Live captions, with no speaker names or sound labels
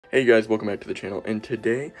Hey guys, welcome back to the channel, and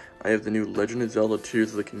today I have the new Legend of Zelda Tears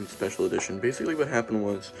of the Kingdom Special Edition. Basically what happened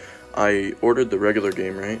was, I ordered the regular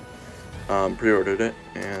game, right? Pre-ordered it,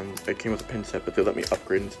 and it came with a pin set, but they let me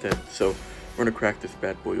upgrade instead. So, we're gonna crack this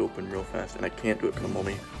bad boy open real fast, and I can't do it because I'm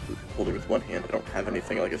only holding with one hand. I don't have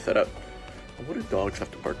anything like a setup. What do dogs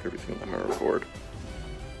have to bark every single time I record?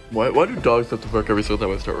 Why do dogs have to bark every single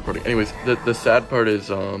time I start recording? Anyways, the sad part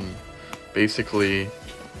is, basically...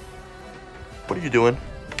 What are you doing?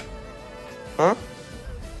 Huh?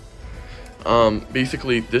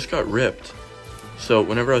 Basically, this got ripped. So,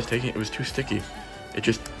 whenever I was taking it, it was too sticky. It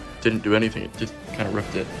just didn't do anything. It just kind of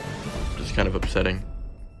ripped it. Which is kind of upsetting.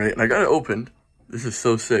 Right, and I got it opened. This is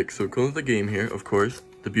so sick. So, it comes with the game here, of course.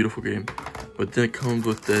 The beautiful game. But then it comes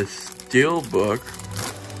with this steel book.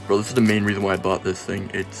 Bro, this is the main reason why I bought this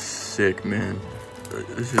thing. It's sick, man.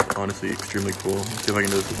 This is honestly extremely cool. Let's see if I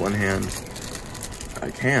can do this with one hand.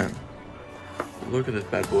 I can. Look at this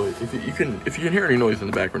bad boy. If you can hear any noise in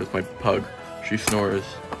the background, it's my pug. She snores.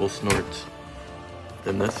 Well, snorts.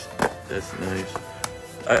 Then that's nice.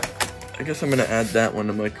 I guess I'm gonna add that one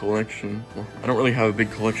to my collection. Well, I don't really have a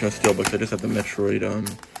big collection of steelbooks. I just have the Metroid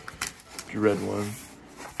Dread one.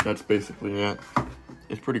 That's basically it.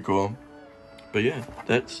 It's pretty cool. But yeah,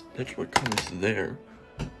 that's what comes there.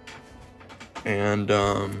 And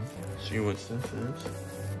see what this is.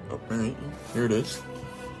 Oh, right here it is.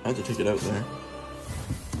 I have to take it out there.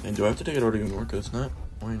 And do I have to take it out even more? Because it's not.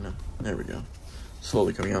 Why not? There we go.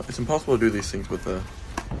 Slowly coming out. It's impossible to do these things with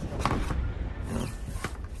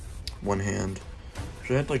one hand.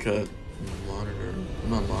 Should I have like a monitor?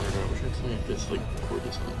 Not monitor. I wish I had something like this, like record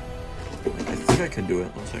this on. I think I can do it.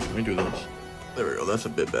 One second. Let me do this. There we go. That's a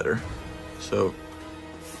bit better. So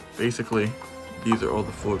basically, these are all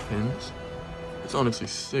the 4 pins. It's honestly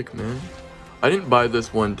sick, man. I didn't buy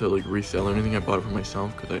this one to like resell or anything. I bought it for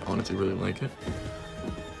myself because I honestly really like it.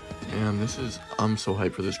 And I'm so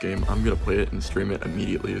hyped for this game. I'm gonna play it and stream it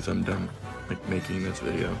immediately as I'm done like making this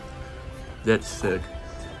video. That's sick.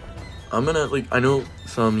 I'm gonna I know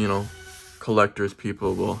some, collectors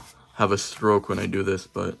people will have a stroke when I do this,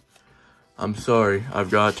 but I'm sorry, I've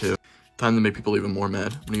got to. Time to make people even more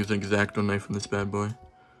mad. I'm gonna use an X-Acto knife from this bad boy.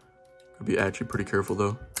 Gotta be actually pretty careful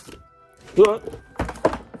though.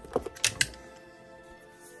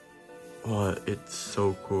 Oh, it's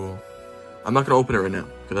so cool. I'm not gonna open it right now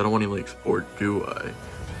because I don't want any leaks, or do I?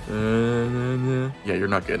 Yeah, you're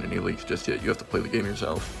not getting any leaks just yet. You have to play the game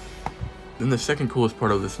yourself. Then the second coolest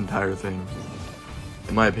part of this entire thing,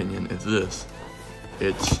 in my opinion, is this.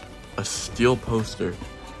 It's a steel poster.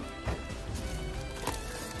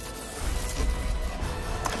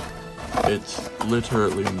 It's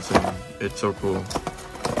literally insane. It's so cool.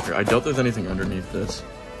 Here, I doubt there's anything underneath this.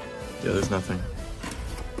 Yeah, there's nothing.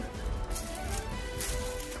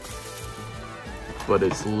 But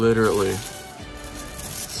it's literally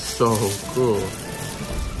so cool.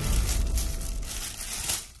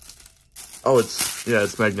 Oh,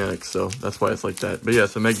 it's magnetic, so that's why it's like that. But yeah,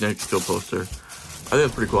 it's a magnetic steel poster. I think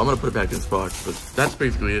that's pretty cool. I'm gonna put it back in its box, but that's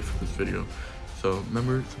basically it for this video. So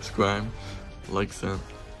remember, subscribe, like, have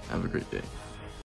a great day.